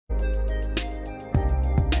Hi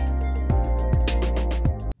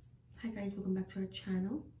guys, welcome back to our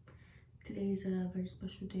channel. Today is a very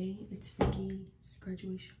special day. It's Ricky's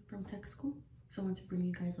graduation from tech school, so I want to bring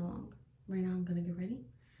you guys along. Right now I'm gonna get ready,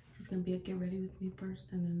 so it's gonna be a get ready with me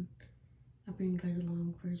first, and then I'll bring you guys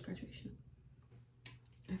along for his graduation.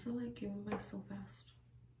 I feel like it went by so fast.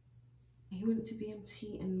 He went to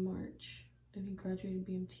BMT in March, then he graduated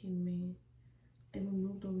BMT in May, then we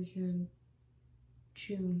moved over here in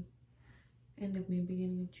June, end of May,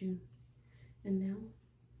 beginning of June, and now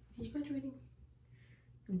he's graduating,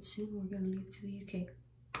 and soon we're gonna leave to the UK.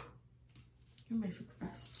 You're my super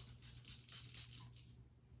fast.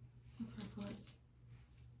 That's what I feel like.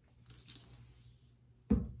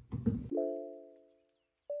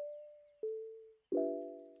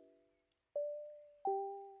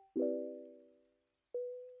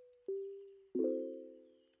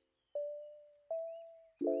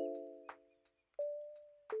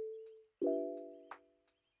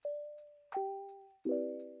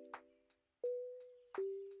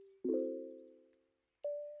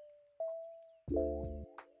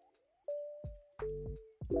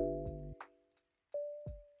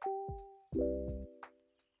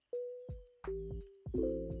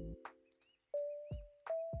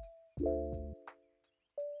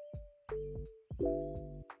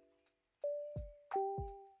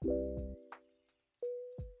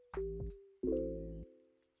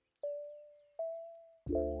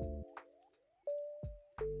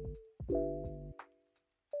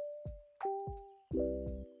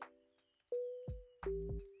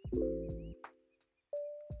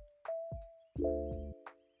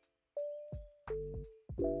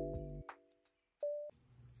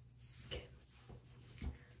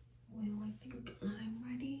 Well, I think I'm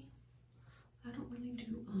ready. I don't really do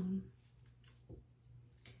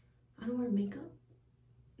I don't wear makeup,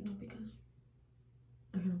 not because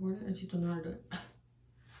I can afford it, I just don't know how to do it.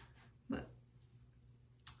 But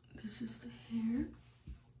this is the hair.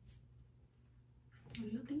 What do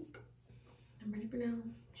you think? I'm ready for now.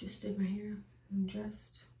 Just did my hair. I'm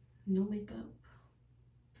dressed. No makeup.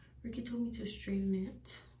 Ricky told me to straighten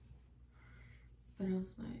it, but I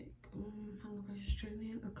was like, I don't know if I should straighten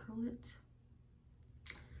it or curl it.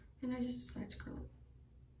 And I just decided to curl it.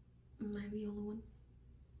 Am I the only one?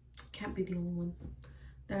 Can't be the only one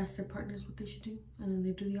that asks their partners what they should do and then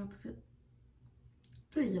they do the opposite.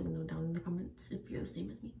 Please let me know down in the comments if you're the same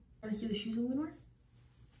as me. Want to see the shoes I'm gonna wear?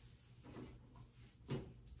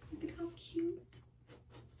 Look at how cute.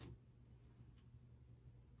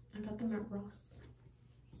 I got them at Ross.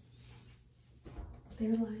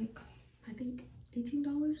 They're like, I think $18.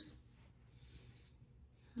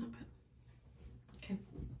 Not bad. Okay.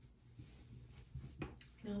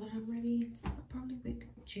 Now that I'm ready, I'll probably wake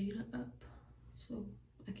Jada up so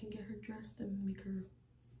I can get her dressed and make her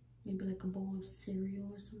maybe like a bowl of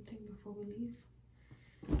cereal or something before we leave,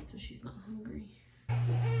 so she's not hungry.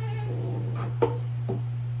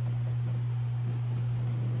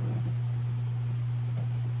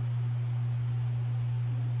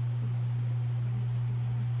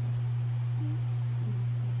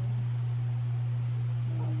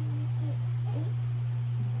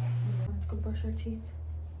 Let's go brush our teeth.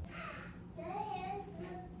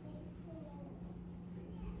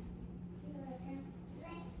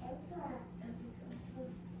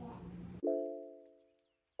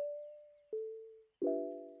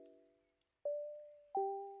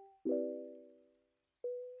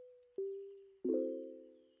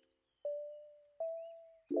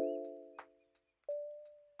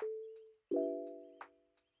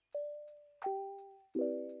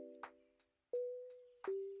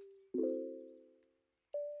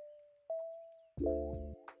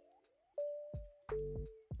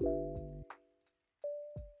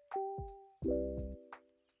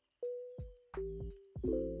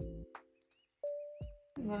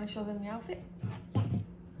 You want to show them your outfit?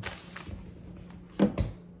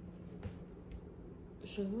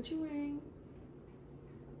 Show them what you're wearing.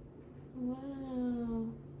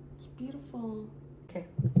 Wow, it's beautiful. Okay,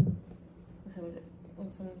 what is it?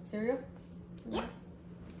 Want some cereal? Yeah.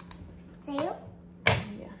 Cereal?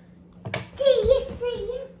 Yeah. Cereal!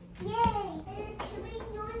 Yay! Can we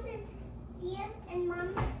use it? Dear and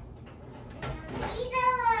Mama?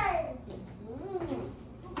 Eaters!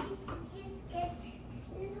 Get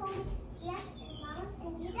this whole Dear and Mama's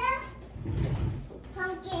and Eater?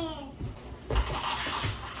 Pumpkin.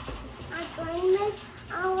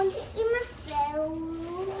 I want to eat my cereal.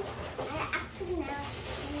 I actually now.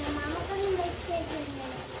 And Mama's going to make cereal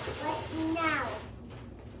right now.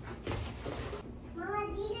 Mama,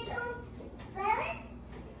 did you don't spell it?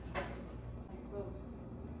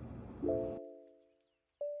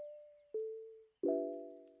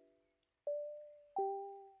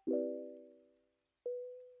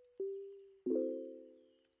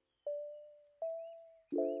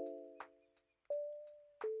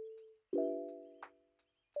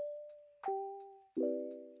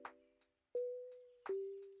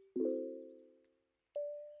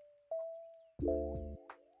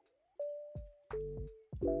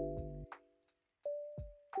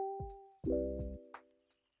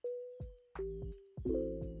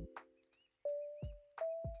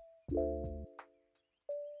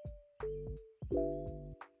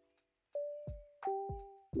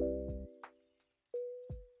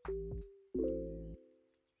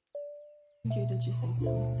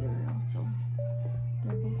 some cereal, so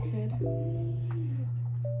they're both fed.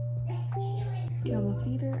 Okay, I'm gonna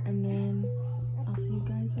feed her, and then I'll see you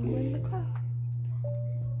guys when we're in the car.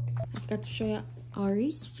 I forgot to show you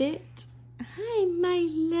Ari's fit. Hi, my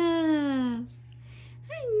love.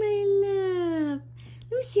 Hi, my love.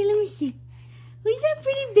 Let me see, let me see. Who's that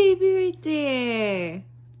pretty baby right there?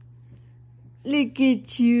 Look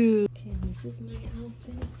at you. Okay, this is my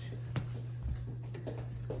outfit.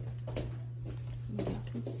 You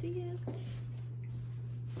can see it.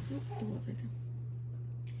 Oh, the wall's right there.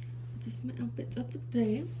 This is my outfit of the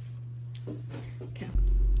day. Okay.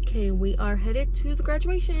 Okay, we are headed to the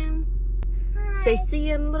graduation. Hi. Say see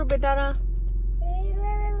you in a little bit, Dada. Say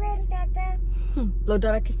little Dada. Blow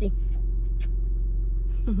Dada kissy.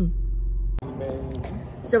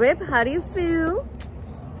 So, babe, how do you feel?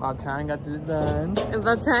 About time got this done.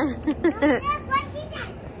 About time.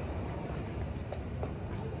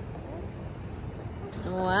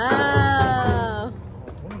 Wow.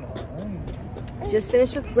 Just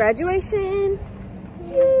finished with graduation.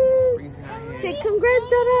 Yay. Freezing out here. Say congrats,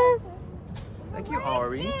 Dada. Thank you,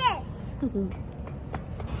 Ari.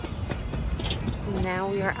 Now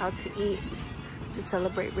we are out to eat to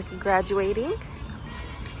celebrate Ricky graduating.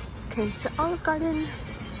 Came to Olive Garden.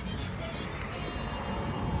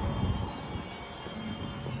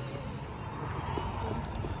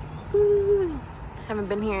 Woo. Haven't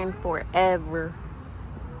been here in forever.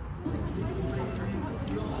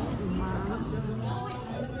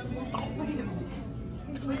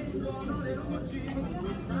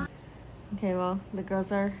 Okay, well, the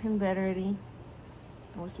girls are in bed already.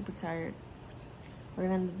 I was super tired. We're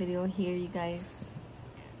gonna end the video here, you guys.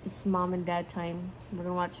 It's mom and dad time. We're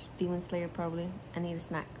gonna watch Demon Slayer probably. I need a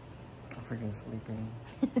snack. I'm freaking sleeping.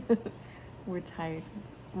 We're tired.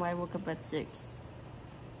 Well, I woke up at 6.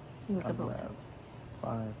 You woke up I'm at at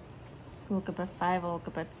 5. You woke up at 5. I woke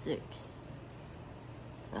up at 6.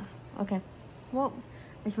 Ugh, okay. Well,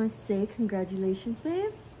 I just want to say congratulations,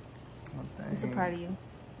 babe. Oh, I'm so proud of you.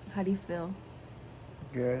 How do you feel?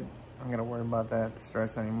 Good. I'm gonna worry about that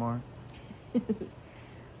stress anymore.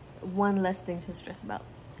 One less thing to stress about.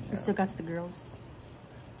 You Yeah. still got the girls.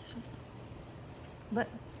 But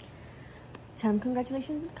tell them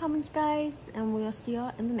congratulations in the comments, guys. And we'll see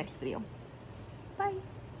y'all in the next video. Bye.